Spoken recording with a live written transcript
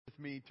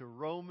me to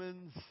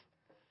Romans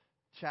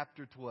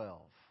chapter 12.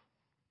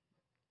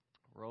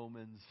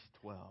 Romans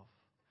 12.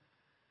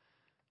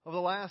 Over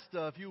the last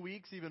few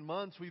weeks, even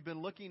months, we've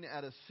been looking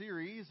at a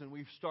series, and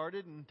we've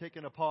started and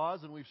taken a pause,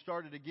 and we've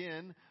started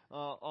again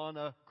on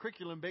a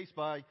curriculum based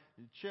by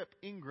Chip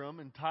Ingram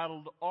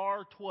entitled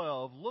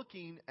R12,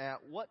 looking at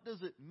what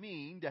does it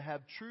mean to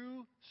have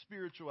true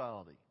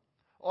spirituality.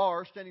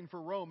 R standing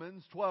for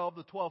Romans 12,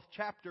 the 12th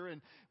chapter,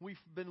 and we've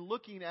been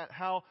looking at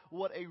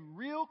what a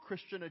real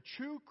Christian, a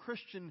true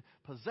Christian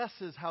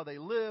possesses, how they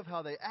live,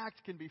 how they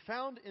act, can be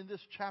found in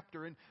this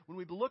chapter. And when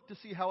we look to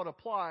see how it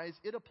applies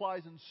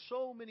in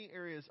so many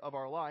areas of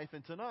our life.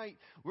 And tonight,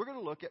 we're going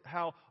to look at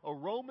how a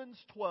Romans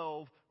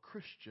 12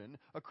 Christian,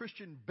 a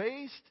Christian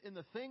based in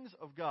the things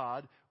of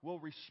God, will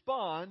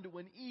respond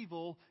when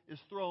evil is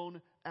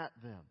thrown at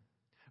them.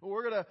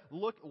 We're going to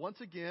look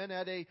once again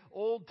at an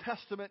Old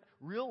Testament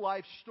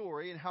real-life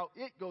story and how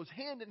it goes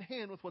hand in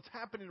hand with what's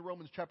happening in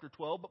Romans chapter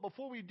 12. But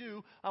before we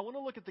do, I want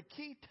to look at the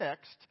key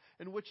text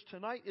in which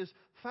tonight is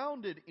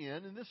founded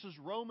in, and this is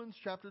Romans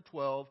chapter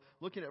 12,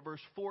 looking at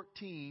verse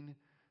 14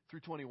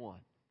 through 21.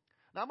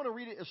 Now, I'm going to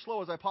read it as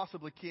slow as I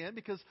possibly can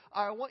because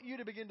I want you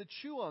to begin to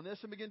chew on this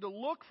and begin to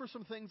look for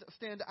some things that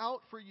stand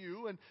out for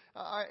you. And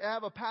I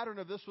have a pattern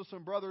of this with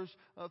some brothers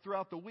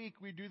throughout the week.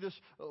 We do this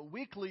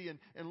weekly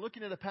and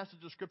looking at a passage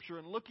of Scripture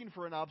and looking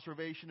for an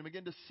observation and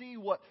begin to see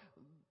what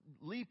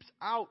leaps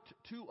out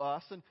to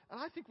us. And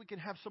I think we can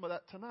have some of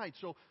that tonight.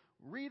 So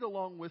read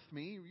along with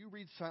me. You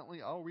read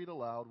silently. I'll read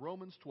aloud.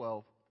 Romans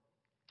 12,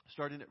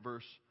 starting at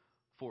verse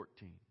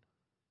 14.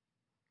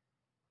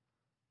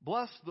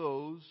 Bless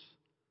those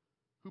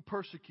who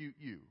persecute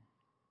you.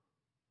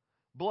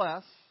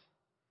 Bless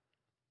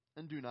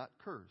and do not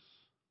curse.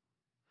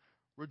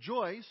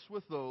 Rejoice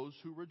with those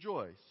who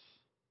rejoice.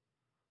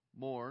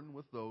 Mourn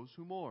with those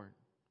who mourn.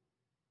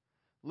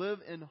 Live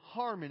in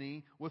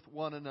harmony with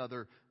one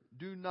another.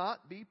 Do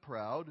not be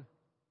proud,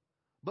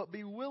 but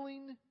be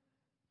willing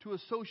to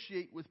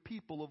associate with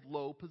people of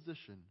low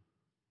position.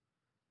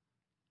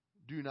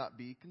 Do not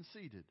be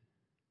conceited.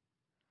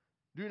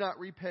 Do not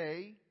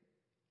repay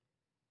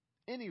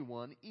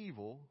anyone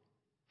evil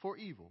for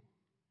evil.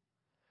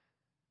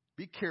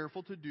 Be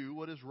careful to do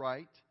what is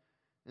right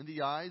in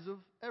the eyes of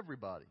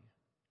everybody.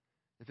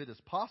 If it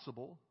is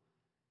possible,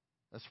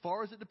 as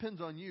far as it depends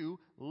on you,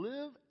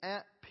 live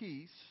at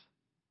peace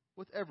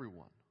with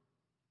everyone.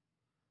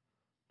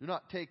 Do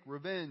not take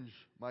revenge,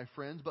 my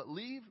friends, but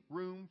leave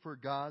room for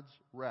God's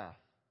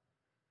wrath.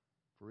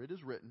 For it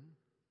is written,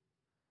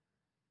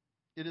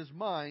 "It is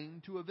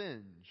mine to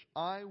avenge.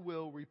 I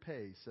will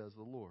repay, says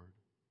the Lord."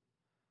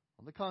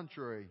 On the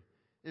contrary,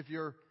 if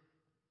your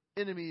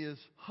enemy is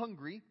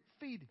hungry,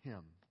 feed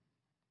him.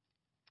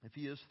 If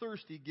he is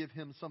thirsty, give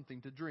him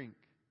something to drink.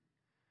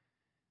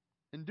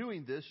 In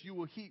doing this, you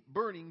will heap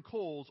burning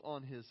coals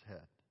on his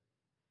head.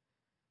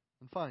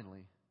 And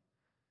finally,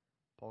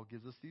 Paul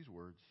gives us these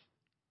words.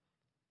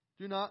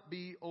 Do not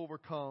be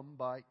overcome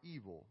by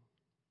evil,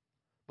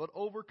 but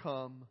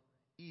overcome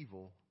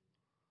evil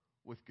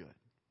with good.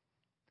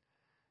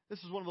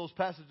 This is one of those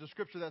passages of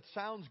Scripture that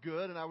sounds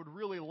good, and I would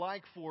really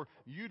like for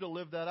you to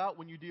live that out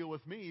when you deal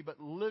with me, but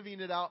living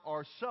it out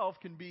ourselves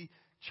can be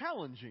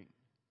challenging.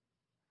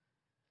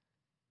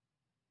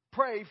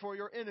 Pray for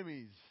your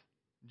enemies,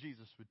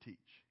 Jesus would teach.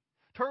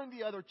 Turn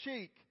the other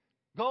cheek.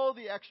 Go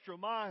the extra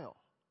mile.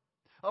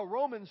 A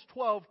Romans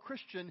 12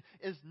 Christian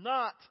is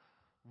not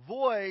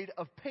void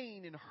of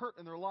pain and hurt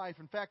in their life.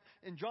 In fact,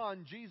 in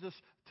John, Jesus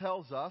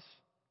tells us,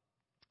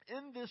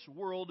 in this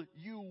world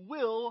you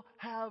will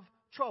have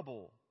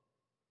trouble.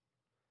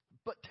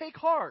 But take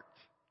heart,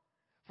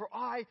 for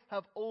I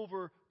have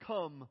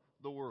overcome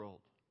the world.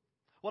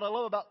 What I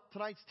love about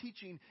tonight's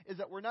teaching is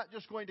that we're not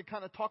just going to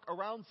kind of talk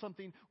around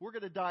something. We're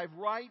going to dive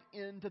right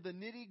into the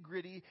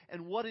nitty-gritty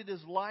and what it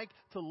is like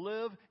to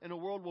live in a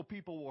world where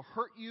people will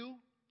hurt you.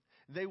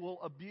 They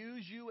will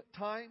abuse you at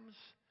times.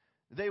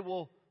 They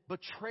will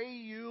betray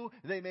you.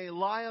 They may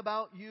lie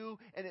about you.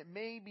 And it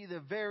may be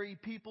the very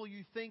people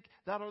you think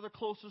that are the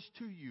closest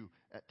to you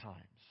at times.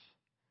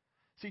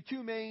 See,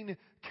 two main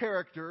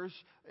characters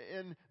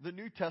in the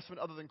New Testament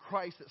other than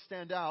Christ that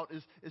stand out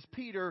is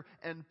Peter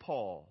and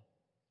Paul.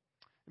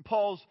 And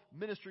Paul's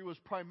ministry was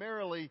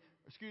primarily,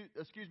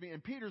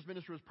 and Peter's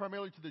ministry was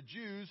primarily to the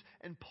Jews,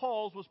 and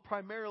Paul's was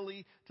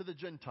primarily to the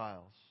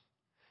Gentiles.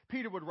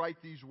 Peter would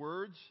write these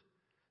words,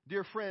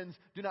 "Dear friends,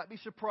 do not be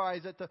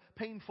surprised at the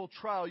painful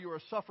trial you are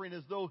suffering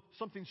as though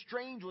something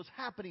strange was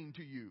happening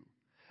to you."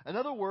 In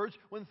other words,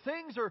 when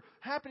things are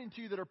happening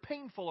to you that are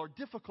painful or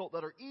difficult,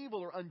 that are evil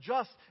or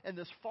unjust in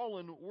this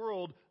fallen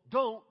world,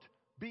 don't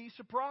be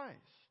surprised.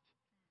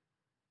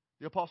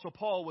 The Apostle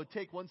Paul would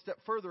take one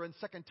step further in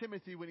 2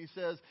 Timothy when he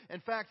says,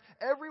 in fact,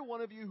 every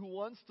one of you who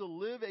wants to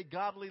live a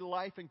godly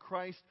life in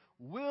Christ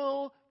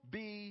will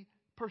be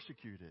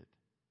persecuted.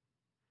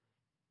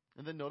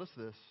 And then notice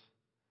this.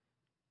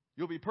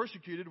 You'll be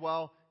persecuted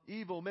while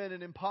evil men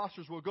and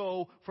impostors will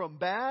go from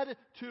bad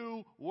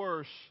to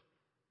worse,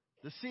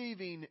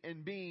 deceiving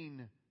and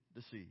being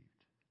deceived.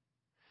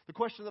 The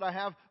question that I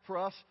have for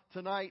us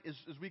tonight as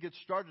we get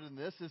started in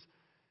this is,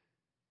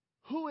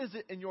 who is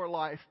it in your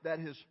life that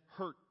has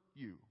hurt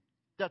you,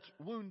 that's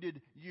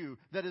wounded you,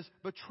 that has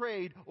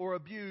betrayed or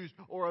abused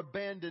or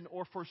abandoned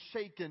or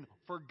forsaken,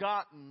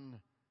 forgotten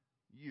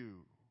you?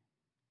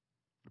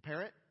 A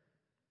parent?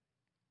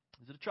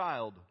 Is it a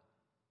child?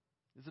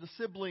 Is it a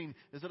sibling?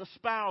 Is it a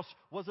spouse?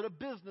 Was it a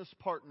business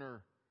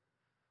partner?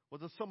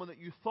 Was it someone that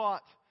you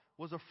thought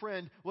was a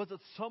friend? Was it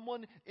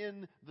someone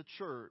in the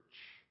church?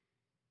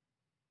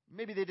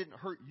 Maybe they didn't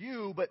hurt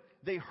you, but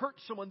they hurt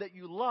someone that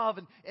you love,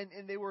 and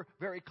they were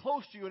very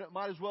close to you, and it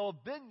might as well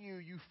have been you.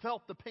 You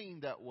felt the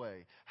pain that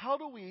way. How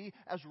do we,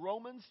 as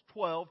Romans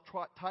 12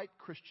 type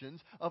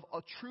Christians of a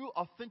true,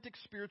 authentic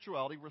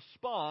spirituality,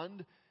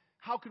 respond?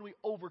 How can we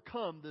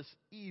overcome this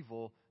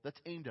evil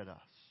that's aimed at us?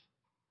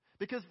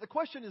 Because the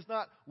question is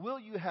not, will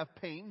you have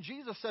pain?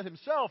 Jesus said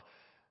himself,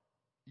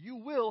 you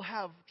will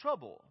have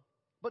trouble.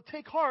 But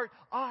take heart,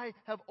 I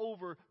have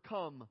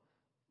overcome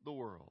the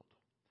world.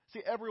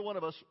 See, every one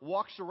of us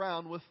walks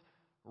around with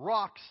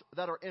rocks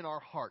that are in our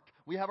heart.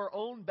 We have our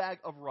own bag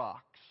of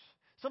rocks.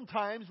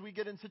 Sometimes we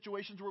get in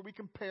situations where we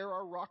compare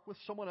our rock with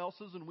someone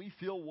else's and we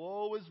feel,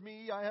 woe is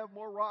me, I have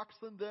more rocks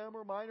than them,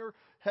 or mine are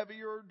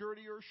heavier,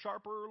 dirtier,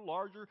 sharper,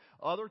 larger.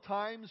 Other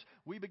times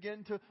we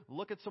begin to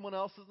look at someone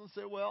else's and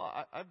say,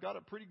 well, I've got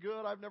it pretty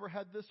good, I've never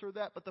had this or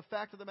that. But the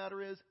fact of the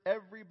matter is,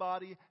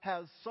 everybody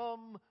has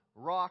some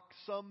rock,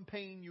 some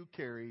pain you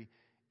carry,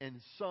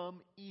 and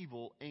some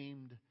evil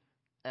aimed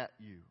at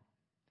you.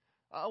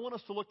 I want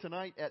us to look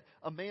tonight at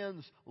a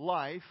man's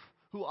life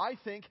who I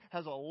think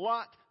has a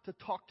lot to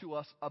talk to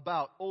us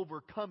about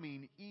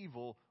overcoming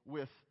evil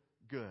with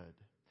good.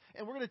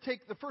 And we're going to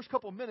take the first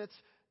couple minutes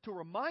to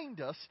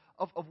remind us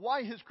of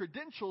why his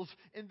credentials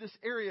in this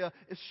area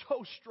is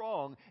so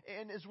strong.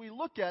 And as we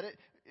look at it,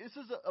 this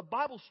is a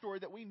Bible story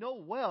that we know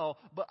well,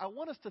 but I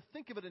want us to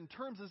think of it in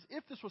terms as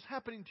if this was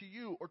happening to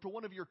you or to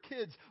one of your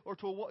kids or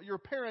to your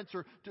parents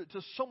or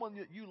to someone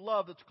that you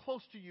love that's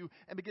close to you,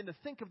 and begin to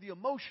think of the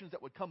emotions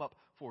that would come up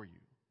for you.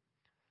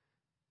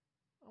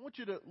 I want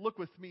you to look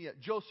with me at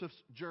Joseph's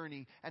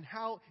journey and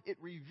how it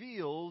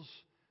reveals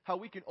how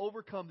we can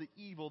overcome the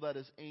evil that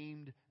is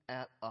aimed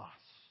at us.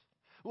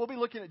 We'll be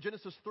looking at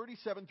Genesis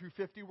 37 through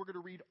 50. We're going to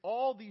read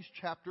all these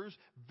chapters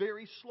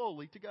very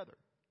slowly together.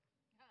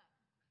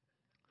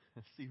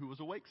 See who was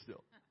awake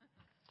still.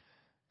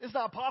 It's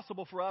not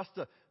possible for us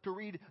to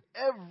read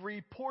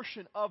every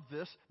portion of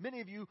this. Many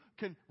of you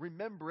can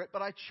remember it,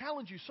 but I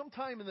challenge you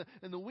sometime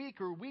in the week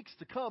or weeks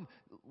to come,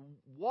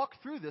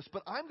 walk through this.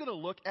 But I'm going to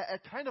look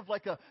at kind of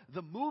like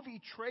the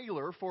movie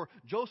trailer for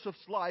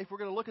Joseph's life. We're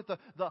going to look at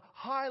the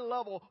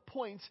high-level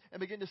points and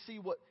begin to see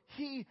what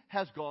he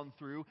has gone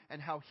through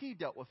and how he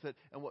dealt with it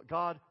and what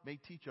God may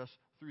teach us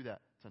through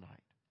that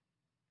tonight.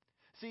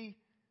 See,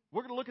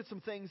 we're going to look at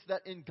some things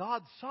that in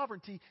God's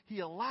sovereignty, He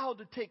allowed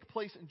to take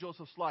place in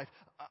Joseph's life.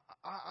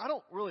 I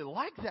don't really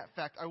like that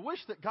fact. I wish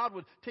that God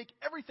would take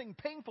everything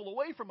painful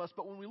away from us,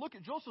 but when we look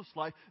at Joseph's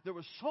life, there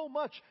was so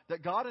much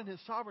that God in His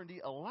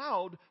sovereignty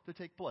allowed to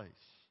take place.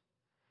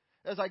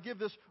 As I give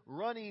this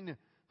running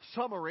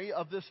summary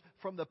of this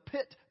from the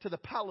pit to the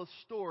palace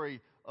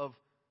story of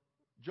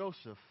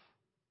Joseph,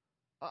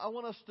 I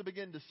want us to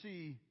begin to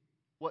see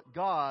what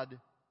God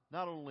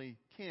not only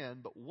can,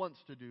 but wants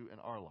to do in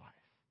our life.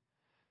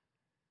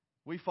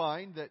 We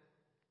find that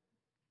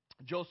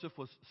Joseph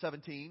was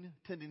 17,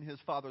 tending his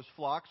father's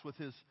flocks with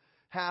his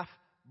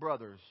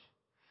half-brothers.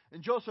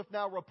 And Joseph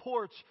now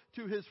reports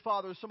to his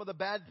father some of the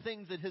bad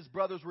things that his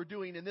brothers were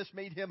doing, and this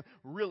made him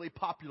really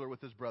popular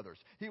with his brothers.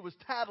 He was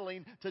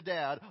tattling to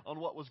Dad on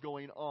what was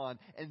going on,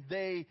 and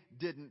they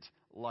didn't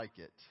like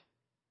it.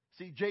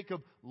 See,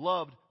 Jacob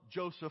loved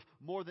Joseph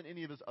more than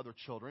any of his other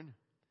children.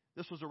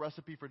 This was a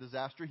recipe for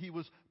disaster. He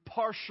was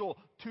partial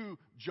to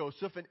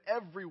Joseph, and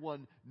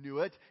everyone knew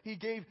it. He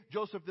gave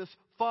Joseph this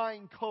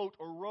fine coat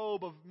or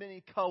robe of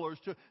many colors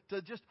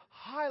to just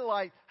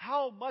highlight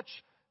how much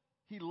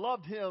he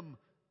loved him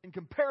in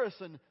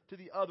comparison to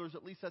the others.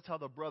 At least that's how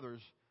the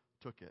brothers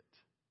took it.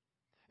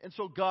 And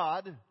so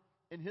God,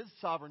 in His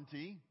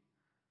sovereignty,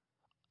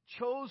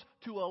 chose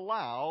to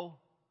allow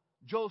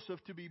Joseph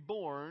to be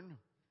born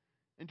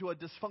into a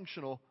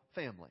dysfunctional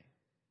family.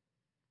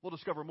 We'll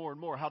discover more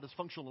and more how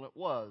dysfunctional it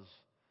was.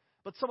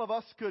 But some of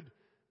us could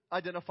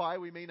identify,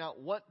 we may not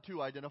want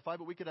to identify,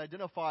 but we could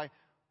identify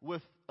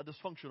with a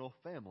dysfunctional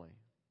family.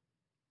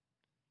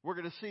 We're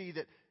going to see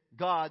that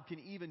God can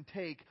even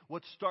take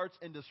what starts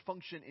in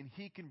dysfunction and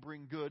He can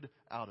bring good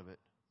out of it.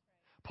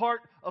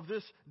 Part of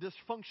this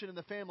dysfunction in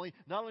the family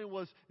not only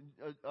was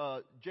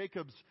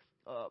Jacob's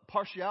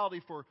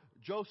partiality for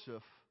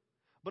Joseph,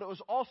 but it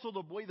was also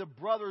the way the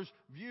brothers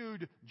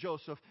viewed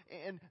Joseph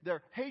and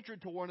their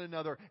hatred to one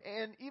another,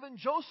 and even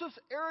Joseph's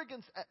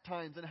arrogance at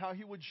times and how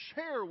he would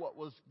share what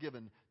was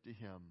given to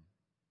him.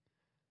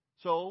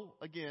 So,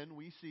 again,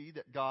 we see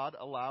that God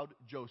allowed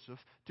Joseph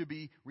to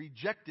be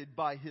rejected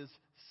by his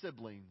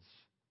siblings.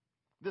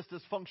 This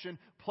dysfunction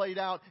played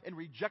out in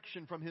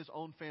rejection from his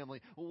own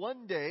family.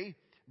 One day,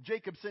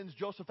 Jacob sends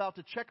Joseph out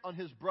to check on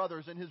his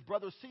brothers, and his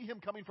brothers see him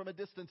coming from a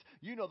distance.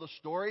 You know the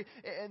story.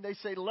 And they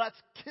say, let's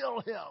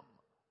kill him.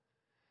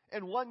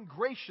 And one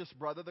gracious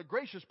brother, the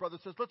gracious brother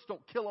says, let's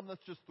don't kill him,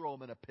 let's just throw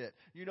him in a pit.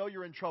 You know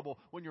you're in trouble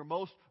when your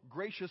most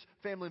gracious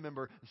family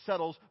member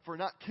settles for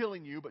not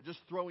killing you, but just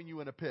throwing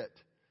you in a pit.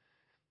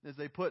 As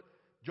they put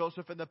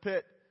Joseph in the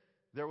pit,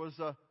 there was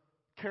a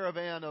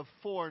caravan of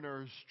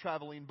foreigners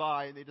traveling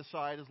by, and they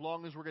decide, as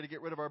long as we're going to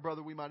get rid of our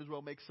brother, we might as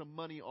well make some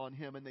money on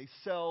him. And they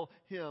sell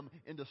him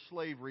into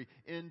slavery,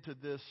 into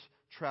this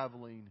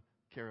traveling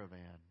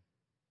caravan.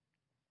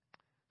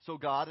 So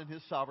God, in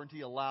His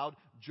sovereignty, allowed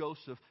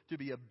Joseph to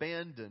be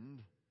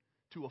abandoned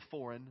to a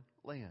foreign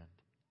land.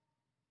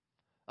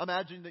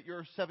 Imagine that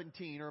you're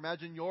 17, or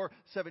imagine your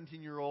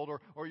 17-year-old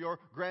or your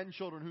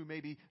grandchildren who may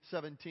be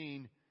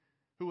 17,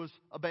 who was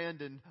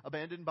abandoned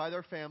by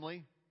their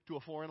family to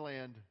a foreign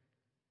land.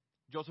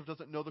 Joseph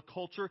doesn't know the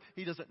culture.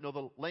 He doesn't know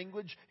the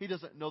language. He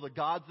doesn't know the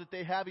gods that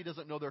they have. He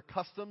doesn't know their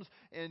customs.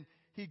 And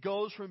he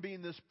goes from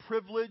being this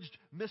privileged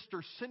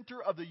Mr.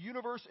 Center of the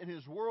universe in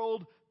his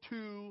world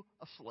to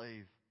a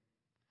slave.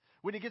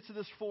 When he gets to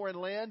this foreign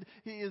land,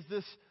 he is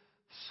this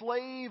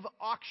slave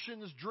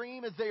auction's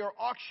dream as they are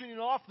auctioning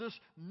off this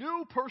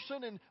new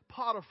person, and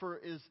Potiphar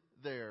is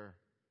there.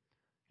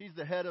 He's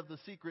the head of the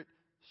secret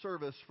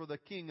service for the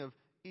king of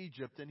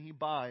Egypt, and he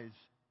buys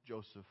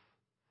Joseph.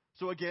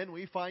 So again,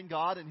 we find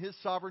God in His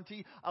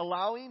sovereignty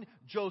allowing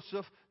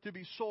Joseph to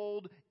be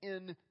sold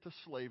into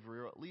slavery,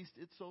 or at least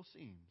it so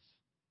seems.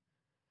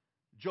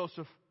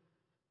 Joseph,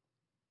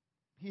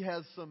 he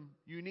has some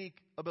unique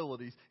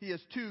abilities. He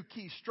has two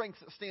key strengths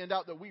that stand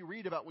out that we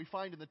read about, we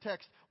find in the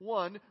text.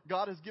 One,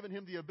 God has given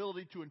him the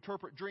ability to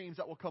interpret dreams.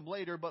 That will come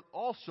later. But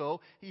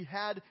also, he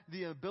had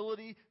the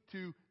ability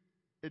to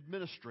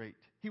administrate.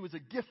 He was a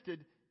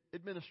gifted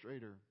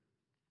administrator.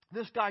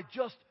 This guy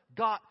just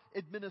got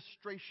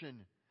administration.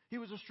 He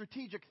was a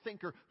strategic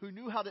thinker who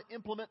knew how to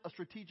implement a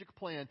strategic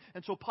plan.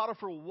 And so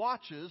Potiphar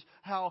watches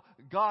how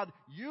God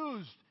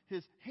used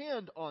his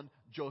hand on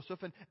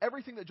Joseph, and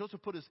everything that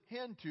Joseph put his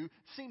hand to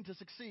seemed to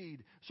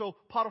succeed. So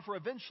Potiphar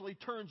eventually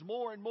turns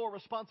more and more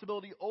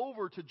responsibility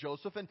over to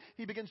Joseph, and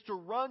he begins to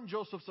run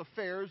Joseph's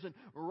affairs and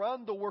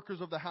run the workers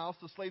of the house,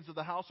 the slaves of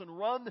the house, and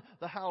run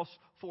the house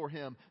for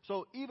him.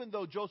 So even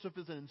though Joseph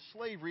is in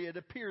slavery, it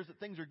appears that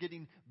things are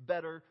getting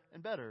better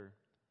and better.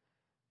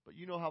 But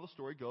you know how the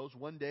story goes.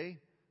 One day,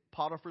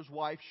 Potiphar's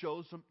wife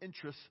shows some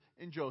interest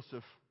in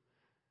Joseph.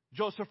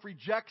 Joseph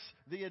rejects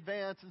the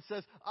advance and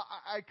says,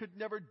 I could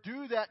never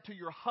do that to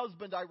your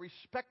husband. I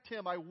respect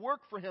him. I work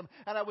for him.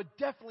 And I would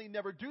definitely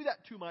never do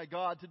that to my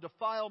God, to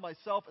defile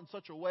myself in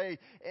such a way.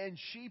 And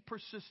she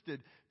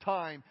persisted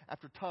time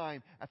after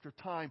time after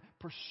time,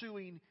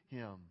 pursuing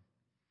him.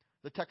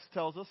 The text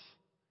tells us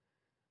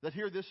that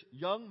here this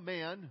young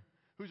man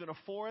who's in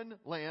a foreign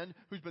land,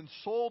 who's been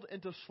sold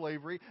into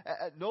slavery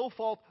at no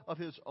fault of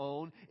his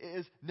own,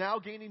 is now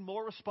gaining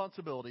more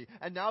responsibility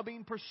and now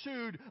being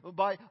pursued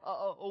by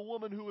a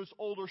woman who is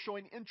older,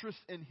 showing interest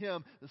in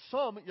him.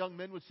 Some young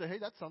men would say, hey,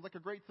 that sounds like a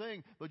great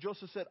thing. But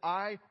Joseph said,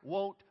 I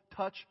won't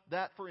touch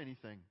that for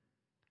anything.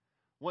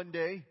 One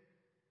day,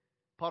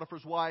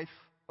 Potiphar's wife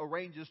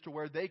arranges to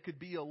where they could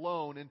be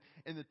alone.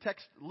 And the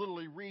text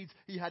literally reads,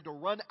 he had to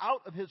run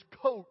out of his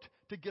coat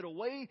to get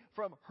away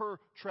from her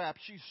trap.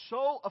 She's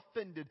so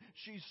offended,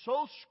 she's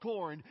so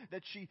scorned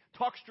that she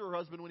talks to her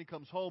husband when he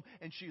comes home,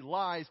 and she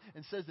lies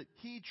and says that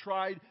he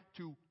tried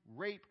to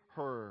rape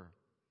her.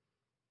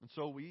 And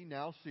so we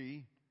now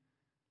see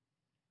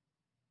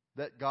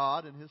that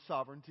God in His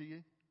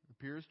sovereignty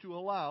appears to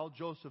allow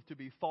Joseph to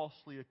be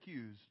falsely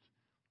accused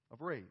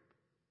of rape.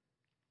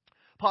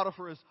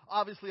 Potiphar is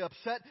obviously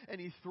upset, and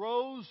he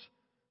throws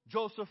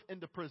Joseph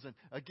into prison.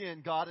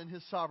 Again, God in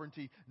His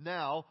sovereignty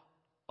now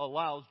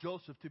allows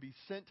Joseph to be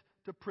sent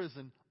to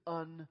prison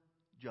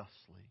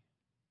unjustly.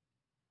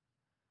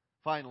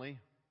 Finally,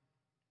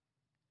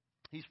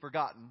 he's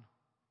forgotten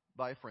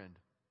by a friend.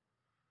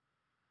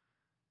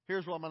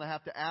 Here's what I'm going to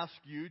have to ask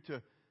you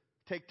to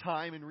take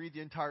time and read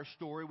the entire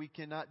story. We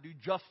cannot do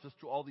justice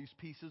to all these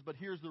pieces, but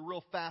here's the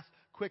real fast,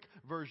 quick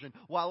version.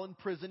 While in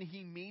prison,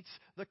 he meets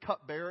the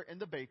cupbearer and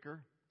the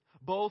baker.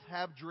 Both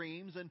have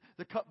dreams, and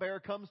the cupbearer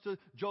comes to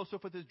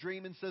Joseph with his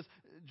dream and says,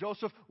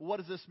 Joseph, what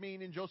does this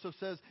mean? And Joseph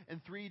says, in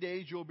 3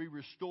 days you'll be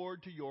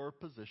restored to your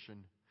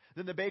position.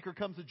 Then the baker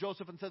comes to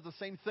Joseph and says the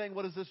same thing.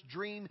 What does this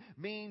dream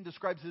mean?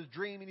 Describes his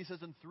dream, and he says,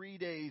 in 3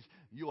 days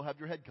you'll have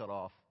your head cut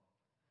off.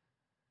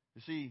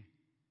 You see,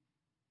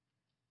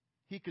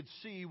 he could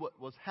see what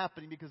was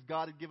happening because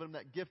God had given him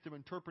that gift of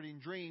interpreting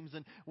dreams.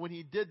 And when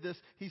he did this,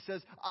 he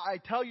says, I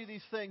tell you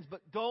these things, but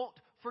don't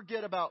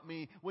forget about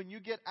me. When you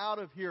get out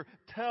of here,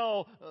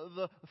 tell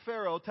the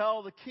Pharaoh,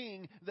 tell the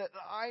king that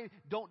I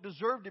don't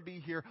deserve to be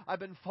here. I've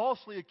been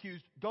falsely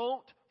accused.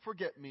 Don't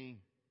forget me.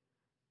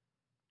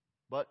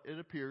 But it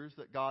appears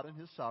that God in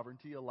His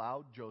sovereignty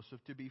allowed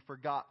Joseph to be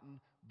forgotten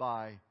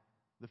by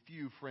the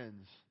few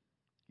friends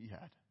he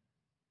had.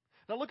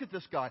 Now look at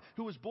this guy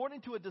who was born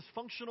into a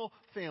dysfunctional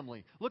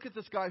family. Look at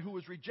this guy who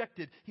was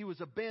rejected. He was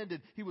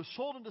abandoned. He was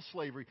sold into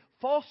slavery,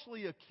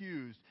 falsely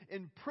accused,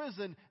 in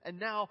prison, and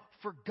now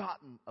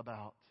forgotten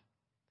about.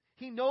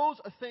 He knows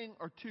a thing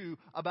or two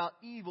about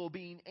evil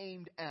being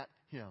aimed at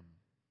him.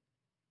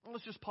 Well,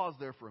 let's just pause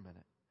there for a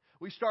minute.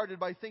 We started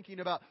by thinking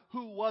about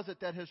who was it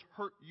that has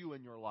hurt you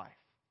in your life.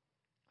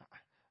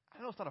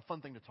 I know it's not a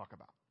fun thing to talk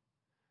about.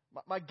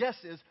 My guess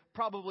is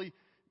probably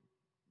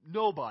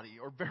nobody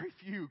or very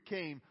few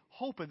came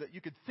hoping that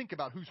you could think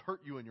about who's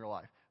hurt you in your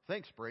life.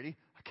 Thanks, Brady.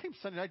 I came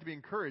Sunday night to be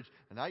encouraged,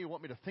 and now you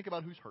want me to think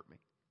about who's hurt me.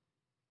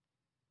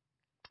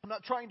 I'm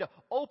not trying to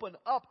open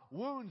up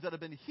wounds that have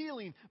been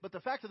healing, but the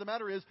fact of the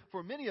matter is,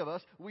 for many of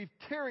us, we've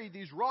carried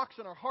these rocks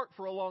in our heart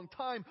for a long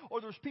time, or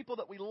there's people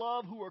that we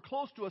love who are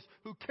close to us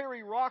who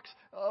carry rocks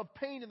of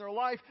pain in their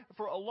life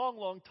for a long,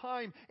 long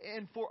time.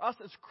 And for us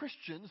as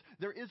Christians,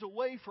 there is a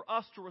way for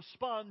us to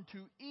respond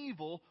to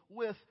evil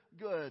with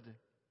good.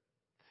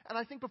 And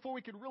I think before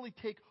we can really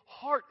take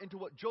heart into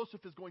what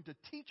Joseph is going to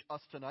teach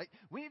us tonight,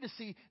 we need to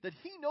see that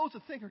he knows a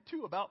thing or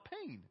two about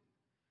pain.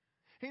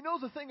 He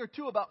knows a thing or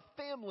two about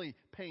family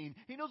pain.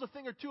 He knows a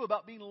thing or two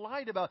about being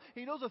lied about.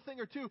 He knows a thing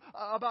or two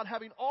about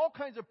having all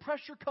kinds of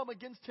pressure come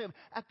against him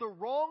at the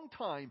wrong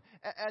time,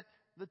 at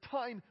the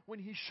time when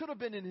he should have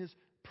been in his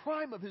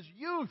prime of his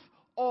youth.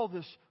 All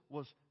this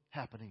was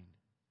happening.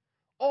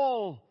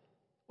 All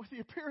with the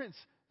appearance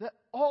that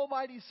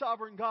Almighty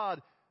Sovereign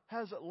God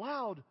has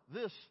allowed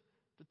this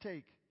to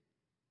take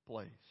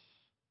place.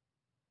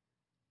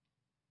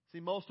 See,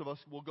 most of us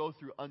will go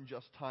through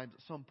unjust times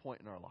at some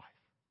point in our life.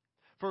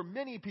 For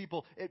many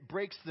people, it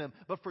breaks them.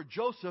 But for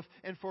Joseph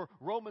and for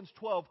Romans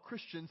 12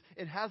 Christians,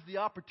 it has the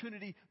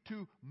opportunity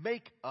to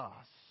make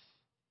us.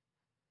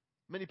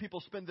 Many people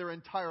spend their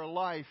entire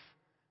life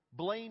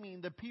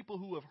blaming the people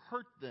who have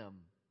hurt them,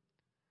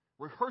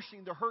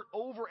 rehearsing the hurt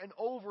over and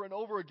over and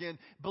over again,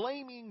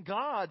 blaming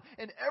God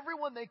and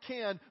everyone they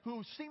can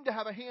who seem to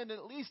have a hand in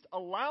at least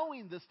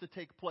allowing this to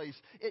take place.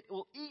 It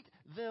will eat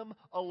them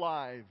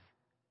alive,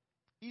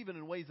 even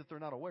in ways that they're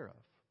not aware of.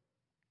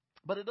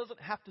 But it doesn't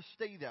have to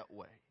stay that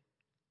way.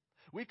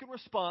 We can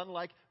respond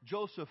like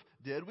Joseph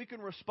did. We can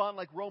respond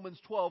like Romans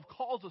 12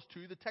 calls us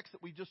to, the text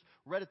that we just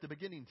read at the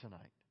beginning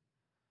tonight.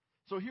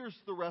 So here's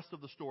the rest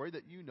of the story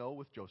that you know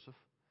with Joseph.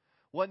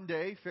 One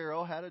day,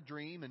 Pharaoh had a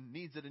dream and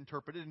needs it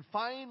interpreted, and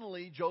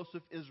finally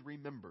Joseph is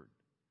remembered.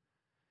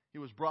 He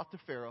was brought to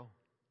Pharaoh.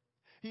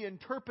 He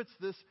interprets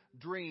this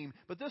dream,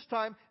 but this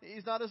time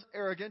he's not as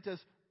arrogant as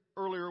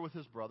earlier with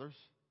his brothers.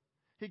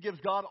 He gives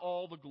God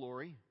all the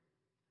glory.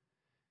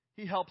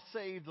 He helps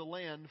save the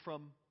land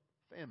from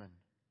famine.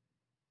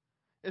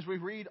 As we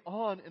read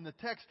on in the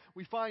text,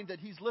 we find that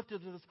he's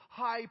lifted to this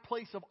high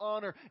place of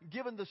honor,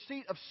 given the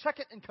seat of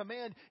second in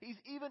command. He's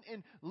even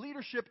in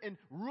leadership in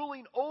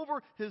ruling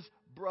over his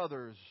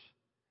brothers.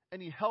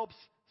 And he helps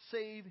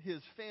save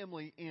his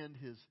family and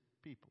his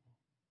people.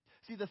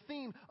 See, the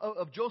theme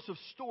of Joseph's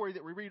story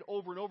that we read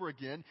over and over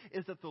again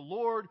is that the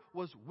Lord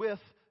was with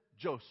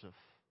Joseph.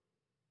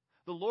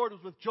 The Lord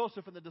was with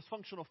Joseph in the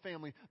dysfunctional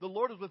family. The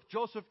Lord was with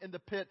Joseph in the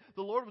pit.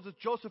 The Lord was with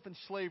Joseph in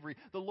slavery.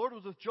 The Lord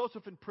was with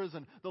Joseph in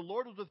prison. The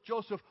Lord was with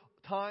Joseph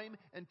time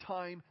and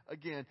time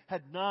again.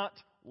 Had not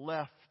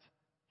left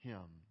him.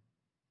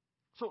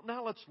 So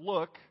now let's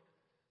look,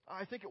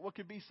 I think, at what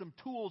could be some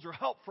tools or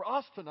help for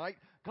us tonight.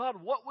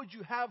 God, what would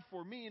you have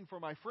for me and for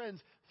my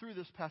friends through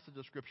this passage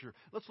of Scripture?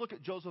 Let's look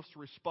at Joseph's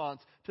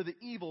response to the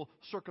evil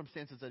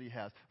circumstances that he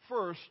has.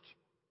 First,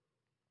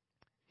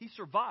 he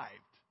survived.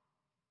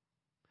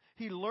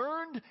 He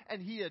learned and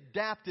he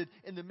adapted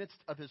in the midst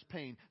of his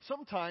pain.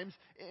 Sometimes,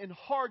 in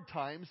hard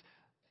times,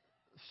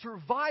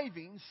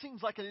 surviving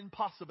seems like an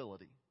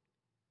impossibility.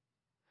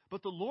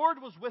 But the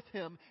Lord was with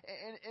him,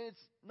 and it's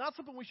not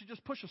something we should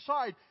just push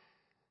aside,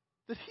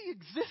 that he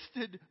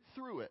existed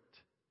through it.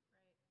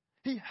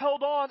 He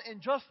held on and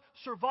just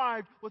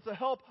survived with the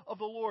help of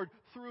the Lord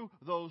through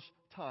those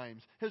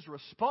times. His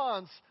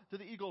response to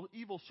the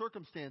evil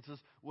circumstances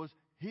was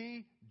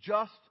he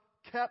just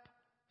kept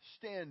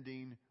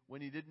standing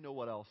when he didn't know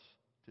what else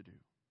to do.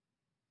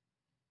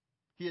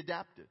 He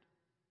adapted.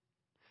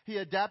 He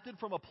adapted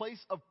from a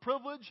place of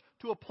privilege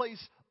to a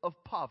place of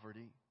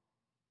poverty.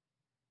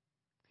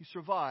 He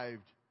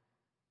survived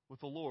with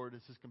the Lord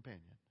as his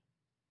companion.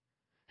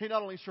 He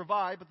not only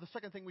survived, but the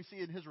second thing we see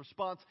in his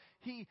response,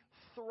 he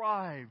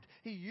thrived.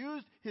 He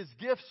used his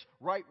gifts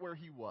right where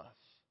he was.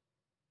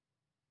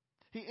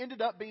 He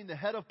ended up being the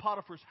head of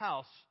Potiphar's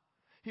house.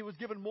 He was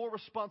given more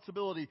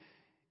responsibility.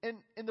 And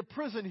in the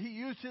prison, he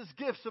used his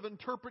gifts of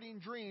interpreting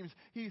dreams.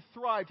 He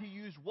thrived. He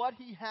used what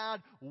he had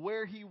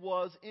where he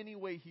was any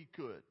way he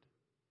could.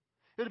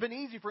 It would have been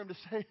easy for him to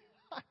say,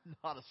 I'm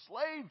not a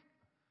slave.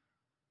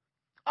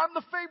 I'm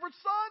the favorite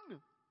son.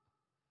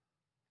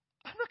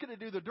 I'm not going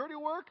to do the dirty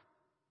work.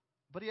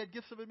 But he had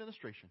gifts of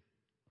administration,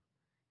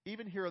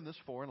 even here in this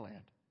foreign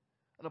land,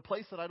 in a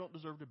place that I don't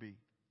deserve to be.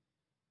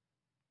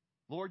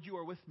 Lord, you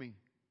are with me.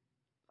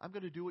 I'm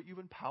going to do what you've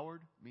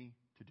empowered me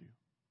to do.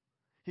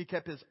 He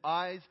kept his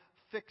eyes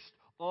fixed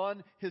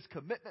on his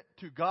commitment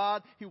to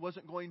God. He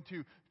wasn't going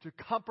to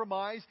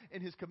compromise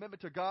in his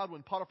commitment to God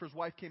when Potiphar's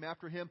wife came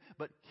after him.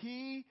 But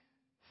he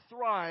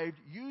thrived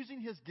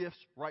using his gifts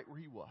right where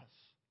he was.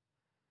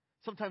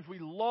 Sometimes we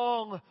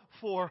long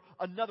for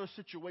another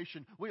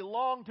situation. We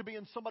long to be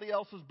in somebody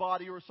else's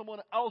body or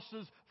someone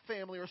else's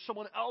family or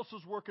someone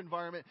else's work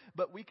environment.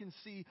 But we can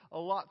see a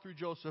lot through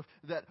Joseph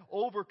that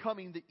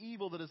overcoming the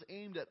evil that is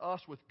aimed at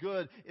us with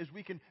good is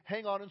we can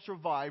hang on and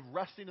survive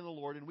resting in the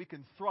Lord, and we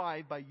can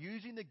thrive by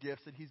using the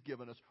gifts that He's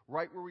given us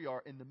right where we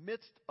are in the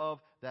midst of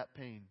that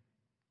pain.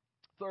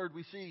 Third,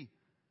 we see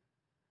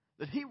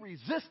that he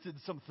resisted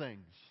some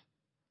things.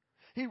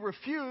 He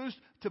refused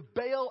to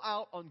bail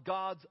out on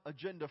God's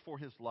agenda for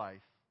his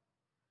life.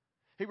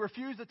 He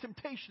refused the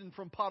temptation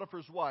from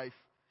Potiphar's wife.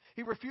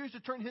 He refused to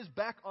turn his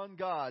back on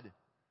God.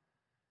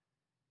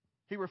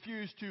 He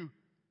refused to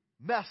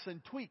mess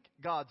and tweak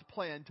God's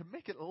plan to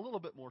make it a little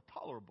bit more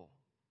tolerable.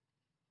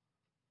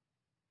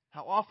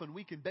 How often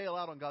we can bail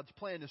out on God's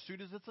plan as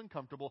soon as it's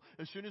uncomfortable,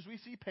 as soon as we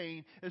see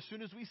pain, as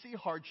soon as we see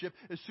hardship,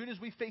 as soon as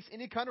we face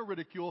any kind of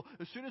ridicule,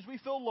 as soon as we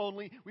feel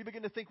lonely, we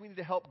begin to think we need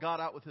to help God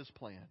out with His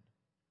plan.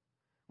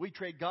 We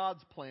trade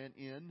God's plan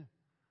in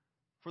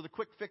for the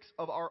quick fix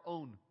of our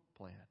own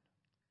plan.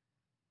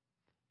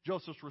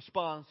 Joseph's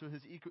response to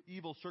his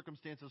evil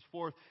circumstances,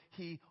 fourth,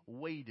 he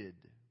waited.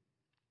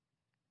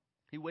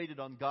 He waited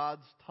on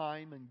God's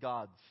time and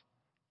God's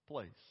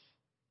place.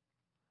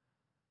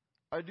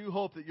 I do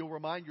hope that you'll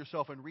remind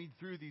yourself and read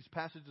through these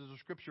passages of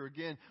Scripture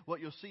again.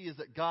 What you'll see is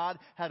that God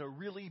had a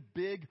really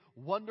big,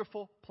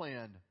 wonderful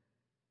plan.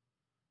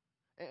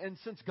 And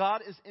since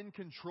God is in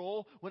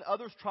control, when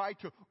others try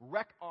to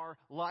wreck our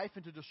life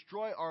and to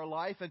destroy our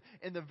life,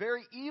 and the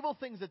very evil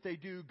things that they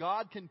do,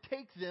 God can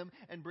take them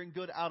and bring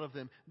good out of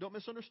them. Don't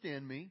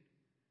misunderstand me.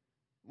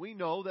 We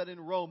know that in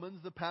Romans,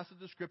 the passage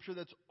of Scripture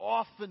that's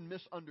often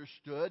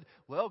misunderstood,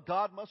 well,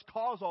 God must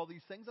cause all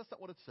these things. That's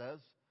not what it says.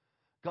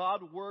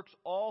 God works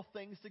all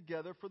things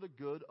together for the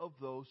good of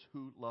those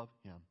who love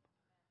Him.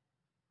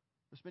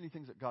 There's many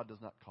things that God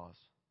does not cause.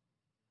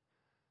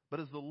 But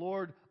as the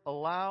Lord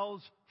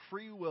allows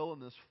free will in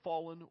this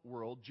fallen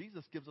world,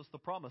 Jesus gives us the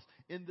promise.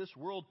 In this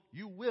world,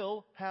 you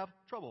will have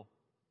trouble.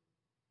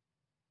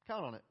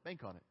 Count on it.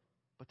 Bank on it.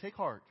 But take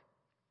heart,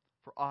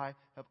 for I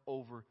have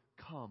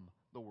overcome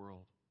the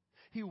world.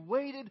 He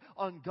waited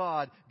on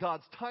God,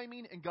 God's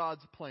timing and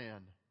God's plan.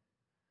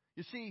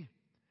 You see,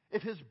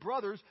 if his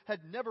brothers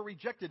had never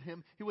rejected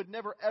him, he would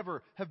never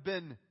ever have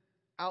been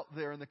out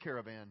there in the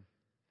caravan.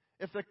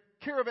 If the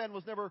caravan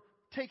was never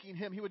taking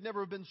him, he would never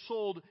have been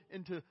sold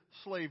into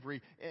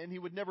slavery, and he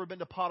would never have been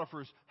to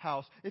Potiphar's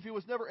house. If he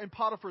was never in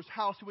Potiphar's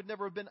house, he would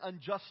never have been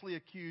unjustly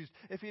accused.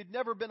 If he had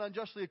never been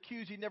unjustly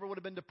accused, he never would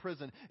have been to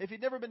prison. If he'd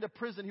never been to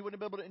prison, he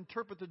wouldn't have been able to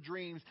interpret the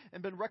dreams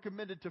and been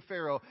recommended to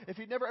Pharaoh. If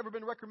he'd never ever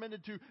been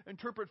recommended to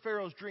interpret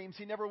Pharaoh's dreams,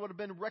 he never would have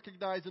been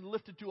recognized and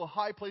lifted to a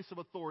high place of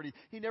authority.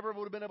 He never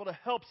would have been able to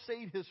help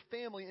save his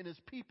family and his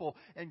people.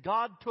 And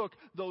God took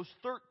those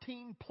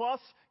 13 plus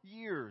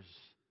years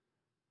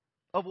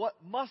of what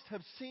must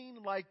have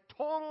seemed like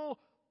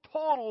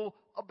total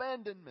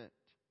abandonment.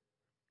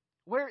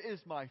 Where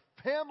is my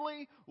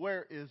family?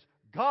 Where is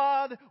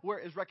God? Where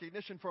is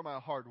recognition for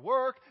my hard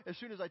work? As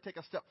soon as I take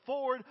a step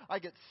forward, I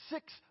get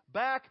 6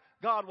 back.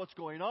 God, what's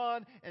going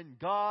on? And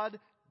God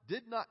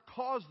did not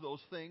cause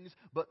those things,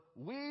 but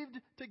weaved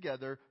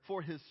together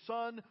for His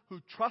Son who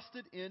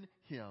trusted in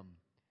Him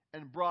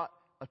and brought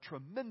a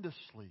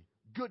tremendously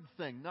good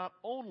thing, not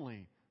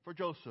only for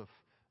Joseph,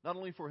 not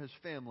only for his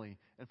family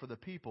and for the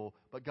people,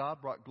 but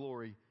God brought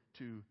glory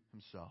to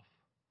Himself.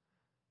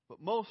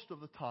 But most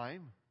of the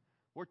time,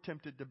 we're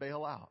tempted to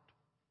bail out.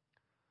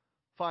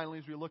 Finally,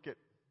 as we look at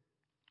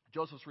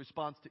Joseph's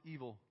response to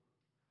evil,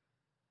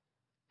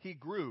 he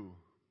grew.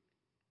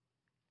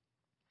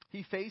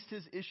 He faced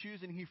his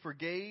issues and he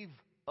forgave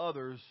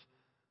others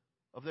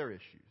of their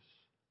issues.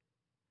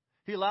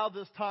 He allowed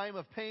this time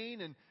of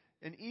pain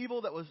and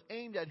evil that was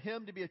aimed at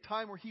him to be a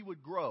time where he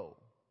would grow.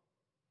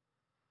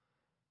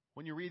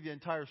 When you read the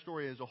entire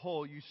story as a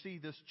whole, you see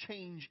this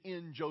change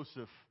in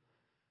Joseph.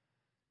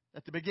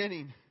 At the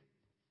beginning,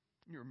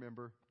 you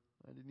remember,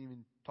 I didn't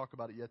even talk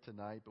about it yet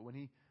tonight, but when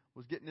he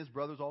was getting his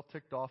brothers all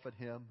ticked off at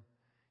him,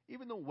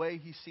 even the way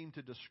he seemed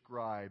to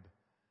describe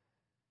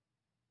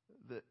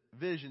the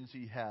visions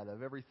he had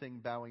of everything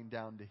bowing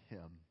down to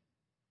him,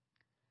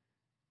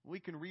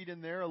 we can read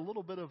in there a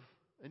little bit of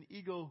an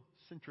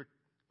egocentric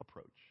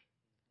approach.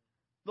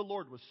 The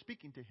Lord was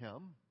speaking to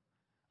him.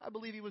 I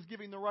believe he was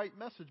giving the right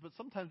message, but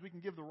sometimes we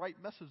can give the right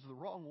message the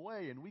wrong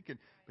way, and we can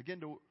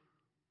begin to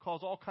cause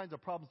all kinds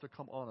of problems to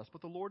come on us.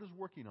 But the Lord is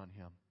working on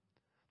him.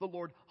 The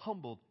Lord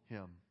humbled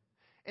him.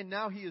 And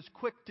now he is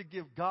quick to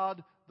give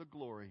God the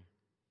glory.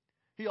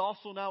 He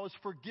also now is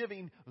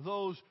forgiving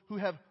those who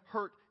have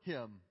hurt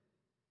him.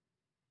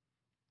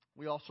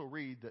 We also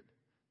read that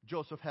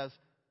Joseph has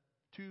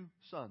 2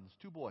 sons,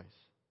 2 boys.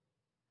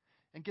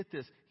 And get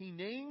this, he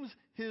names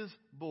his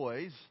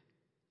boys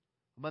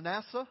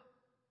Manasseh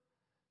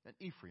and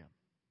Ephraim.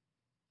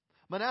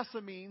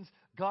 Manasseh means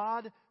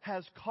God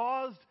has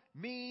caused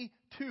me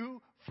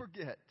to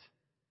forget.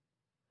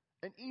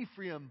 And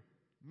Ephraim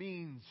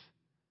means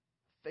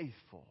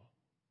faithful,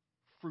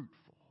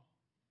 fruitful.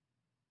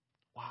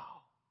 Wow.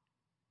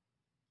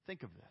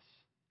 Think of this.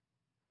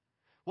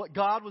 What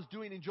God was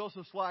doing in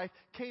Joseph's life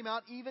came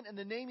out even in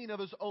the naming of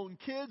his own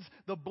kids,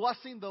 the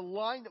blessing, the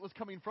line that was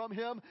coming from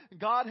him.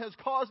 God has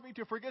caused me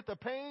to forget the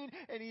pain,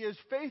 and He is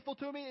faithful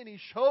to me, and He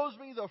shows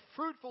me the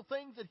fruitful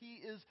things that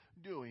He is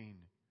doing.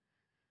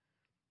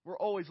 We're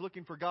always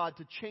looking for God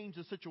to change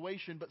the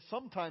situation, but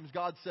sometimes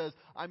God says,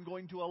 I'm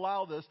going to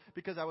allow this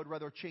because I would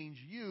rather change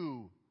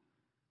you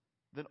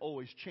than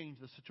always change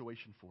the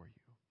situation for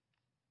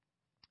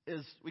you.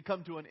 As we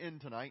come to an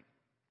end tonight,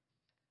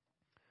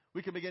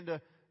 we can begin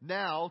to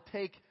now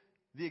take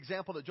the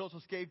example that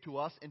Joseph gave to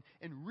us and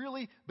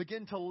really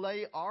begin to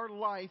lay our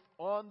life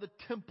on the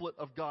template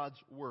of God's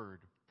Word.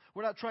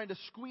 We're not trying to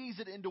squeeze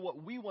it into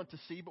what we want to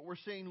see, but we're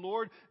saying,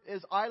 Lord,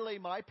 as I lay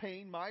my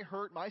pain, my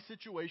hurt, my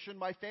situation,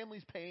 my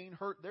family's pain,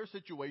 hurt, their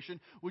situation,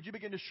 would you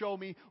begin to show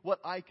me what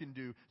I can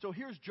do? So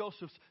here's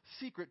Joseph's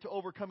secret to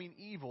overcoming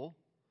evil.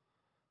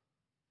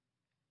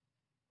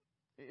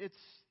 It's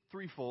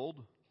threefold.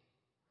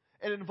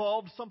 It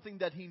involved something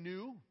that he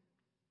knew.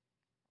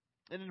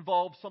 It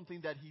involved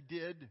something that he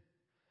did.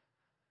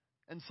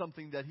 And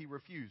something that he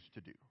refused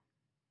to do.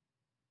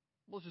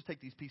 Let's just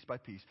take these piece by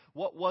piece.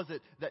 What was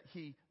it that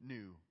he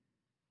knew?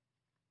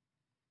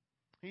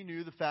 He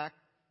knew the fact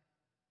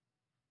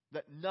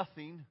that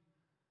nothing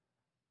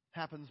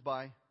happens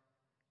by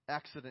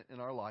accident in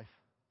our life.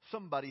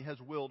 Somebody has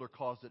willed or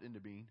caused it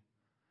into being.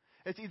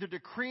 It's either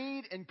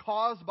decreed and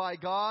caused by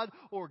God,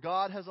 or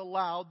God has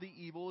allowed the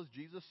evil, as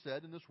Jesus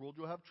said, in this world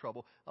you'll have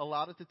trouble,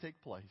 allowed it to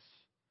take place.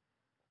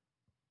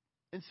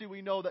 And see,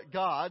 we know that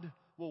God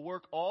will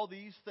work all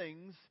these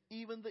things,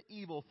 even the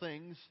evil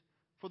things,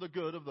 for the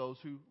good of those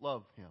who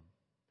love Him.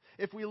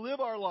 If we live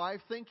our life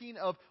thinking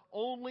of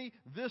only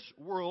this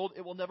world,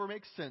 it will never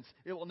make sense.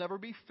 It will never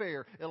be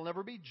fair. It will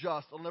never be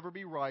just. It will never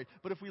be right.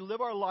 But if we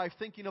live our life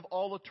thinking of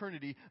all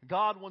eternity,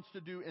 God wants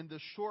to do in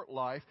this short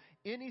life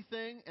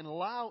anything and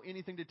allow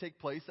anything to take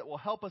place that will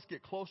help us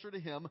get closer to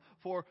Him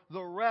for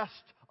the rest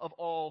of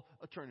all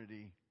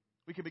eternity.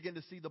 We can begin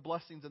to see the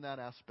blessings in that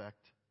aspect.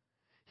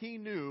 He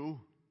knew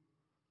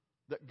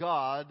that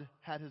God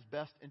had His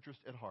best interest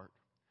at heart.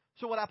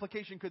 So what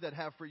application could that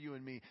have for you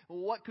and me?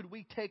 What could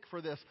we take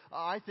for this?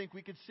 I think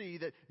we could see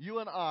that you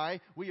and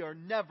I, we are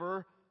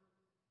never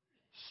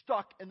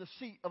stuck in the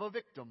seat of a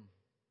victim.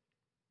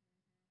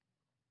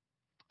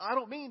 I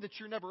don't mean that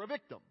you're never a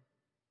victim.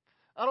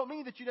 I don't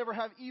mean that you never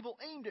have evil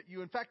aimed at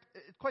you. In fact,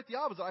 it's quite the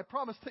opposite. I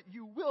promise that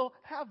you will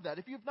have that.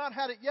 If you've not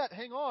had it yet,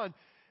 hang on.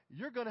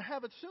 You're going to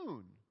have it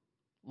soon.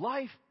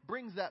 Life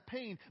brings that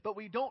pain, but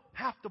we don't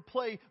have to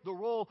play the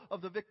role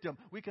of the victim.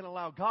 We can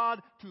allow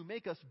God to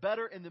make us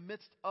better in the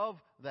midst of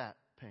that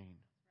pain.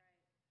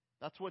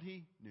 That's what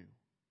he knew.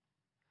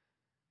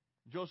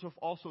 Joseph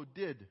also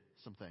did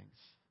some things.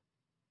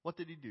 What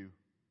did he do?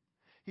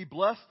 He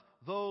blessed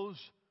those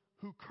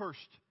who cursed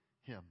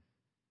him.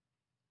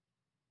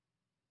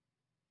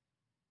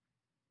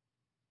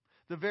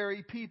 The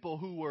very people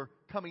who were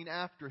coming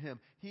after him,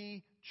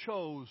 he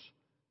chose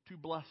to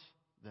bless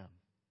them.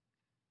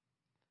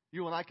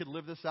 You and I could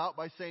live this out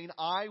by saying,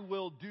 I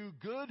will do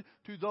good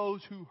to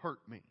those who hurt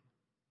me.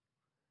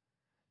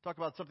 Talk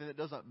about something that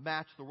doesn't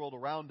match the world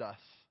around us.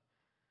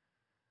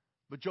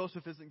 But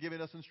Joseph isn't giving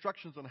us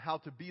instructions on how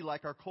to be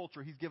like our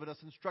culture. He's given us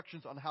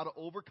instructions on how to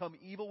overcome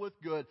evil with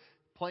good.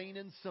 Plain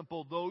and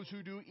simple, those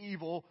who do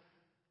evil,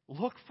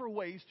 look for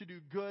ways to do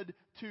good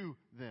to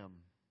them.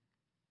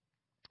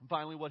 And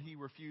finally, what he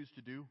refused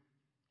to do.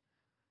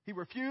 He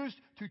refused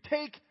to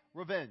take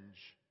revenge.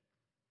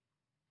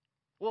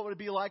 What would it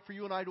be like for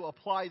you and I to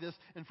apply this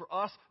and for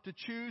us to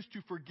choose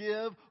to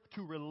forgive,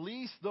 to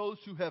release those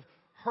who have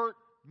hurt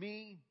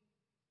me,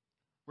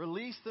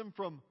 release them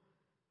from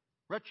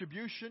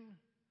retribution,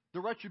 the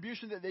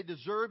retribution that they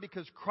deserve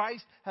because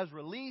Christ has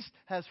released,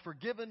 has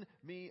forgiven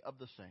me of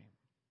the same.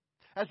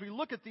 As we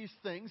look at these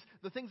things,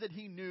 the things that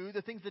he knew,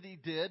 the things that he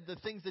did, the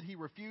things that he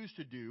refused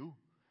to do,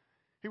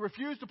 he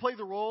refused to play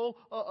the role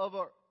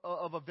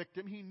of a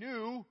victim. He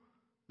knew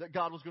that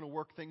God was going to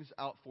work things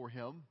out for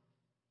him.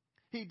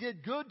 He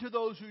did good to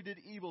those who did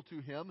evil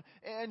to him,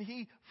 and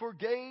he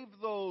forgave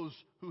those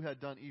who had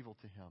done evil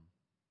to him.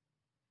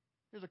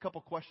 Here's a couple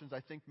questions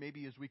I think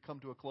maybe as we come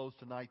to a close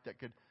tonight that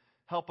could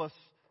help us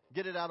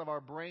get it out of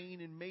our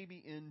brain and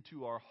maybe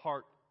into our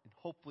heart and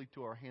hopefully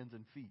to our hands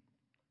and feet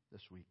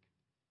this week.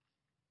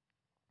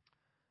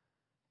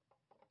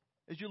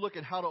 As you look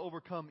at how to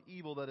overcome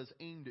evil that is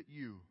aimed at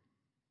you,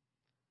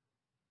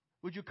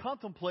 would you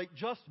contemplate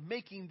just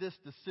making this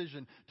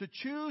decision to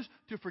choose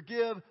to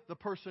forgive the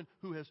person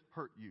who has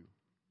hurt you?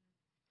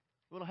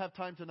 We don't have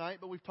time tonight,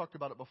 but we've talked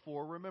about it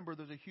before. Remember,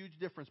 there's a huge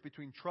difference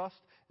between trust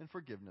and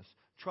forgiveness.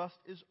 Trust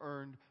is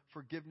earned,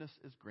 forgiveness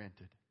is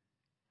granted.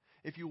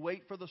 If you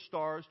wait for the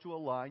stars to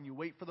align, you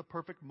wait for the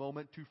perfect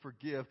moment to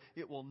forgive,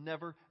 it will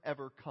never,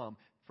 ever come.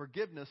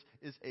 Forgiveness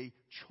is a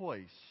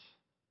choice.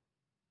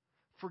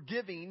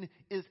 Forgiving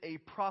is a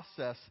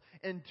process.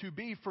 And to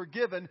be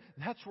forgiven,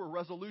 that's where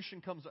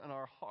resolution comes in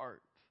our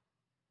heart.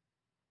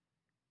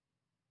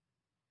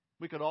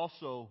 We could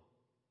also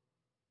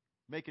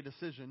make a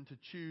decision to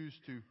choose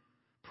to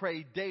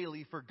pray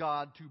daily for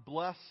God to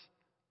bless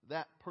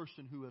that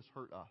person who has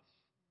hurt us.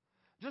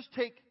 Just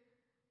take,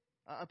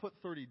 I put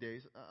 30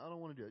 days. I don't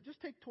want to do it.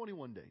 Just take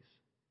 21 days.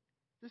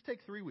 Just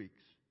take 3 weeks.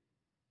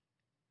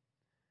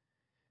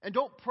 And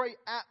don't pray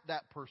at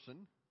that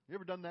person. You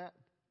ever done that?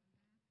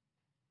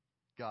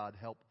 God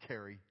help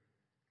Carrie.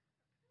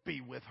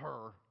 Be with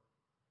her.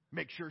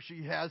 Make sure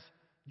she has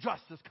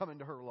justice come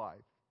into her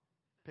life.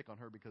 Pick on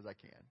her because I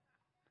can.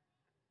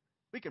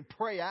 We can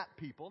pray at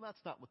people, and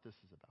that's not what this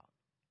is about.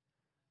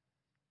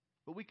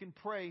 But we can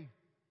pray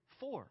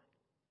for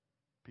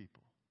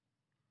people.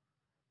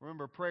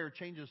 Remember, prayer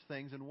changes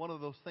things, and one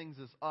of those things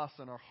is us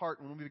and our heart.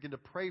 And when we begin to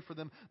pray for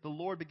them, the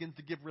Lord begins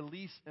to give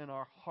release in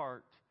our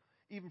heart.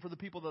 Even for the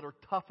people that are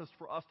toughest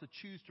for us to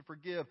choose to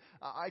forgive,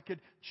 I could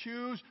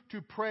choose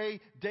to pray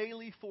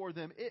daily for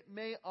them. It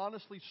may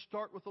honestly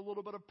start with a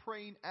little bit of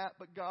praying at,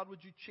 but God,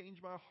 would you change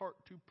my heart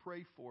to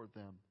pray for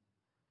them?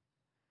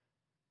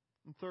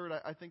 And third,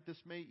 I think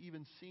this may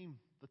even seem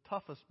the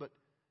toughest, but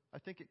I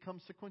think it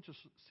comes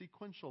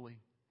sequentially.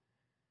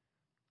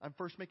 I'm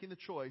first making the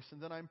choice,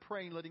 and then I'm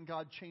praying, letting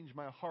God change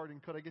my heart.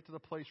 And could I get to the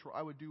place where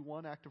I would do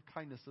one act of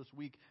kindness this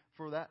week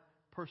for that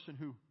person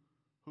who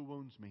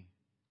wounds me?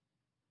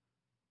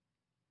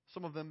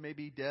 Some of them may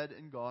be dead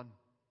and gone.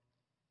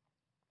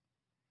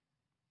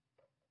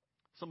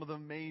 Some of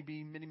them may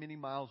be many, many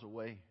miles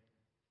away.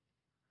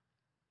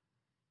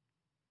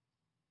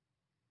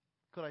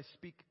 Could I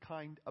speak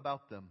kind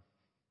about them?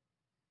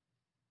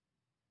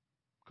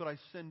 Could I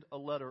send a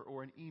letter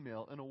or an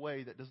email in a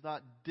way that does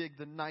not dig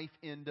the knife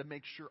in to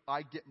make sure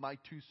I get my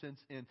 2 cents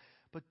in,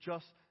 but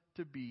just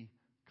to be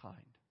kind?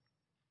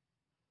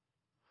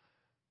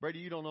 Brady,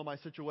 you don't know my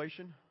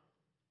situation.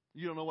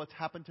 You don't know what's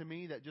happened to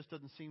me. That just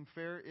doesn't seem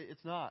fair.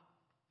 It's not.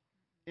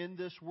 In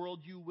this world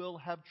you will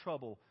have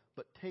trouble,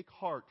 but take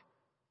heart.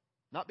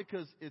 Not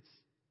because it's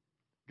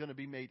going to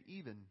be made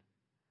even,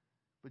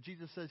 but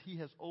Jesus says He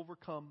has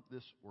overcome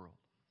this world.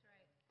 That's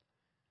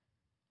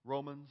right.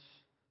 Romans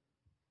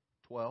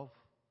 12,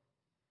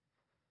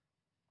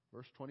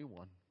 verse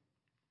 21.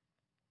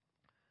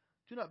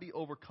 Do not be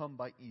overcome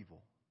by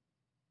evil,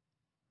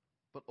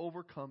 but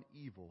overcome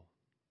evil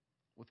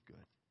with good.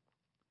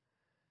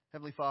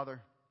 Heavenly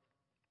Father,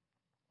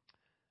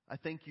 I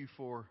thank You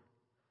for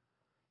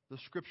the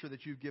scripture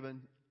that You've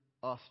given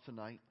us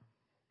tonight.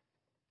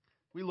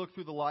 We look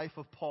through the life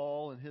of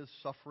Paul and his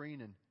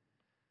suffering and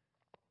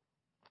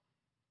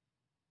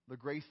the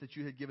grace that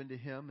You had given to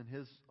him in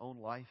his own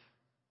life.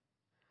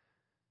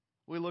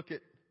 We look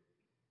at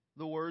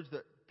the words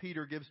that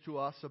Peter gives to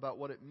us about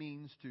what it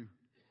means to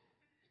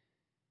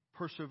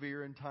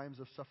persevere in times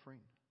of suffering.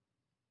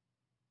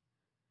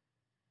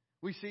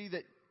 We see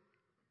that,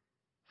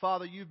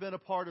 Father, You've been a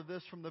part of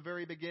this from the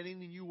very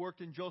beginning, and You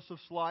worked in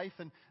Joseph's life,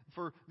 and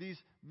for these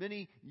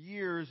many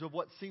years of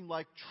what seemed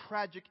like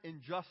tragic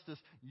injustice,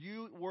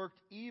 You worked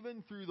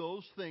even through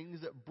those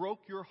things that broke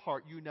Your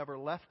heart. You never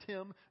left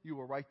him. You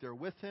were right there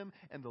with him,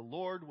 and the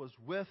Lord was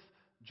with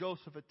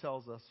Joseph, it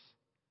tells us.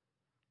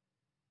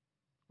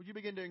 Would you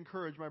begin to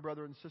encourage my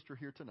brother and sister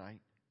here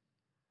tonight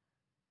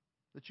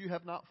that you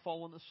have not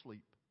fallen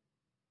asleep?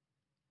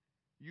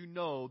 You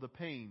know the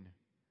pain,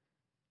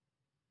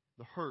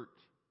 the hurt,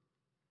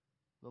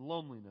 the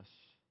loneliness,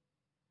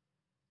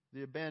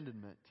 the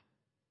abandonment,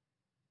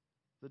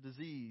 the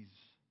disease,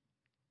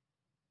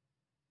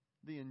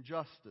 the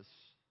injustice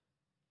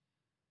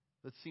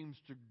that seems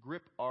to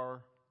grip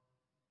our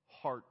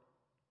heart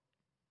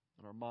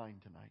and our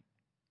mind tonight.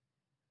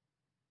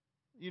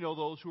 You know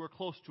those who are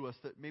close to us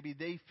that maybe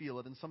they feel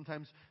it, and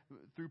sometimes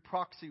through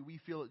proxy we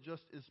feel it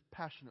just as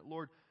passionate.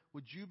 Lord,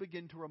 would You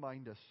begin to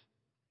remind us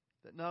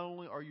that not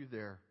only are You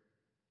there,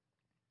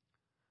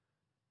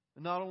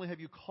 and not only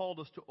have You called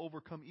us to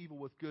overcome evil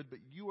with good, but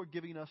You are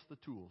giving us the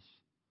tools.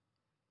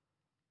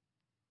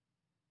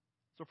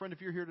 So friend,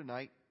 if you're here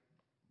tonight,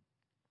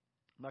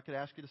 I'm not going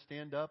to ask you to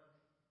stand up,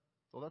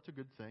 though that's a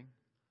good thing,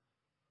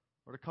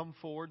 or to come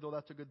forward, though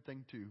that's a good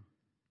thing too.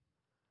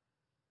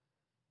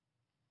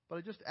 But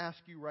I just ask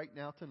you right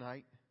now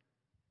tonight,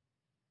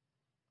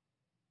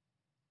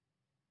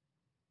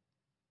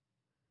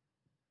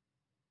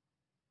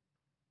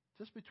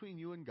 just between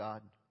you and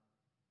God,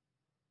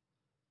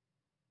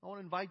 I want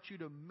to invite you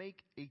to make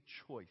a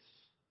choice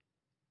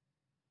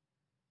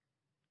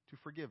to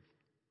forgive.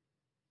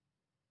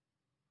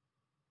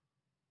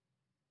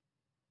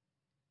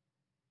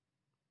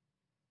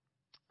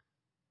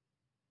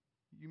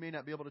 You may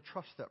not be able to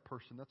trust that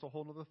person. That's a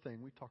whole other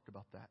thing. We talked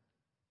about that.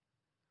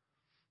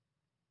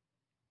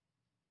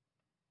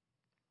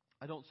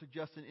 I don't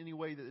suggest in any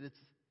way that it's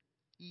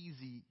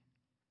easy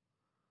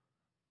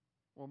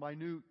or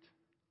minute.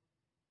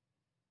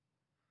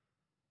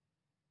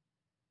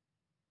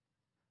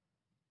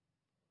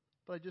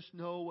 But I just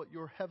know what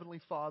your Heavenly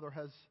Father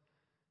has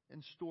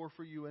in store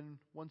for you and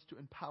wants to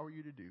empower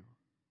you to do.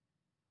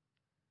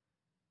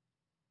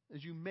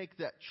 as you make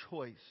that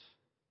choice,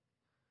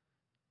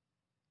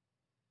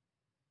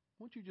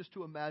 I want you just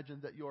to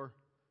imagine that your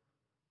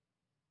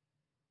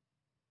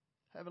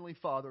Heavenly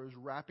Father is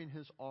wrapping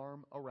His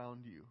arm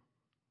around you,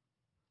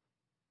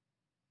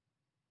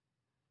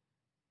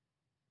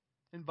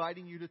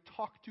 inviting you to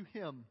talk to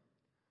Him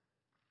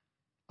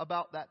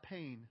about that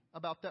pain,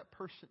 about that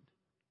person.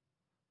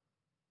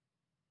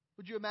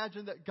 Would you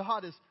imagine that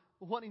God is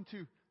wanting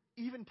to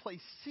even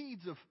place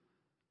seeds of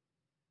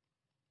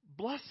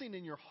blessing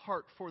in your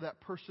heart for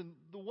that person,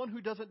 the one who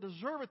doesn't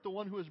deserve it, the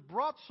one who has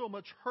brought so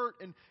much hurt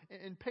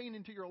and pain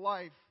into your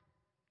life,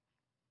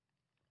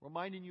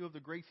 reminding you of the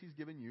grace He's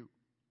given you.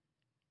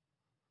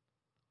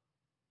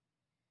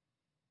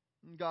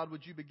 And God,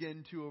 would you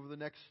begin to, over the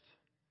next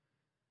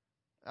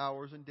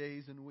hours and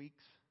days and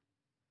weeks,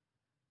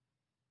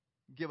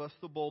 give us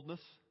the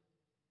boldness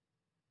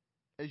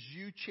as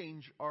you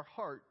change our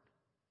heart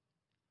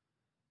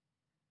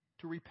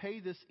to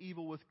repay this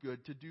evil with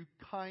good, to do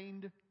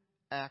kind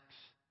acts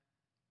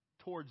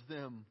towards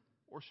them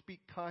or speak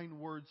kind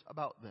words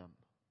about them.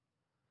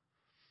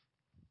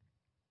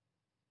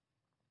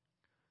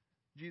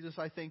 Jesus,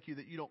 I thank you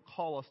that you don't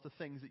call us to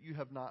things that you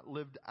have not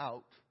lived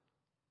out.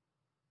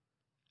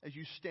 As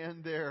you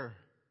stand there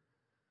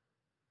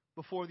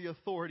before the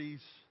authorities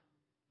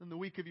in the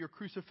week of your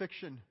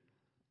crucifixion,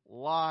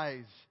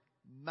 lies,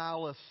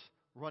 malice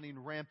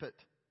running rampant,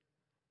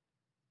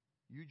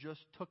 you just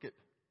took it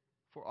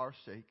for our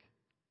sake.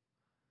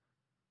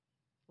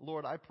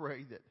 Lord, I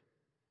pray that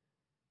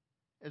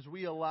as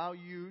we allow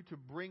you to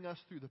bring us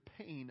through the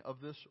pain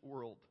of this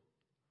world,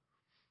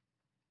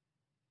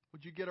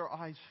 would you get our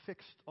eyes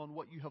fixed on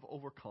what you have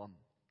overcome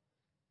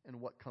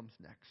and what comes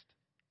next?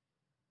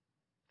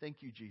 Thank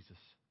you, Jesus,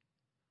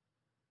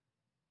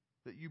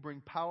 that you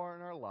bring power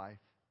in our life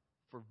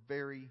for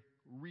very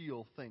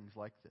real things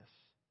like this.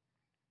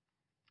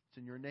 It's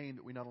in your name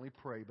that we not only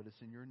pray, but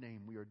it's in your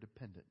name we are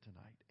dependent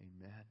tonight.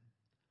 Amen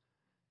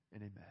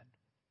and amen.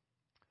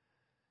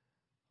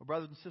 Well,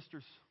 brothers and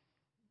sisters,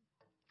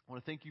 I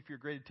want to thank you for your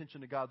great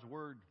attention to God's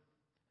Word.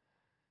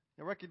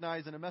 I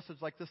recognize in a message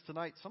like this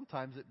tonight,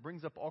 sometimes it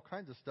brings up all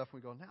kinds of stuff.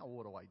 We go, now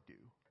what do I do?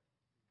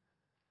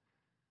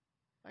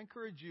 I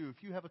encourage you,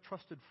 if you have a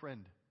trusted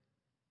friend,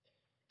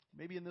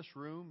 maybe in this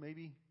room,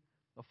 maybe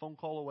a phone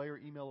call away or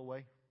email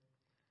away,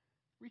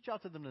 reach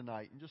out to them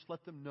tonight and just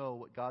let them know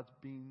what God's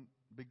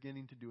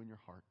beginning to do in your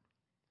heart.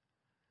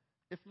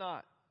 If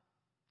not,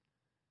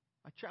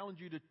 I challenge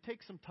you to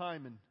take some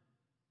time and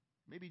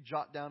maybe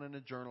jot down in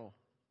a journal,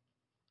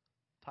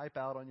 type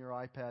out on your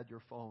iPad,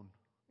 your phone,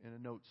 in a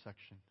notes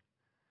section,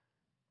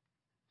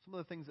 some of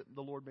the things that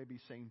the Lord may be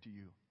saying to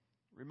you.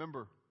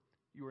 Remember,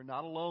 you are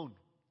not alone.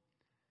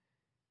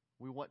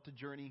 We want to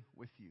journey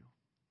with you.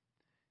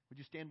 Would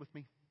you stand with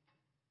me?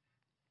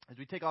 As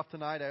we take off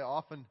tonight, I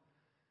often,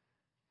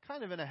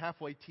 kind of in a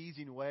halfway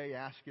teasing way,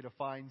 ask you to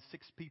find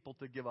 6 people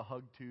to give a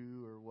hug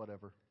to or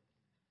whatever.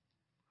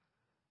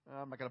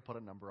 I'm not going to put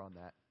a number on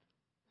that.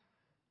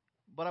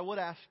 But I would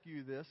ask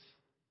you this.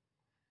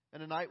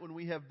 And a night when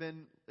we have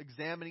been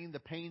examining the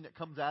pain that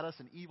comes at us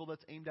and evil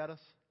that's aimed at us,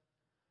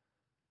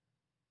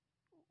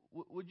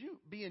 would you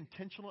be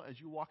intentional as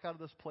you walk out of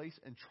this place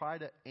and try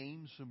to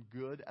aim some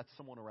good at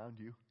someone around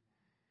you?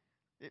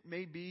 It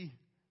may be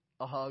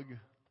a hug,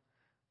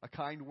 a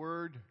kind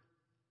word.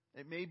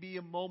 It may be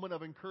a moment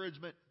of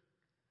encouragement.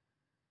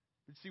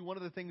 But see, one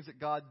of the things that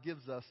God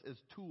gives us as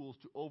tools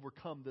to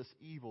overcome this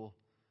evil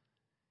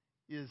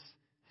is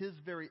His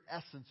very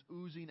essence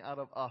oozing out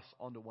of us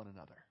onto one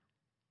another.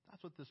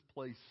 That's what this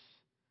place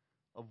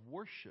of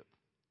worship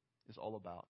is all about.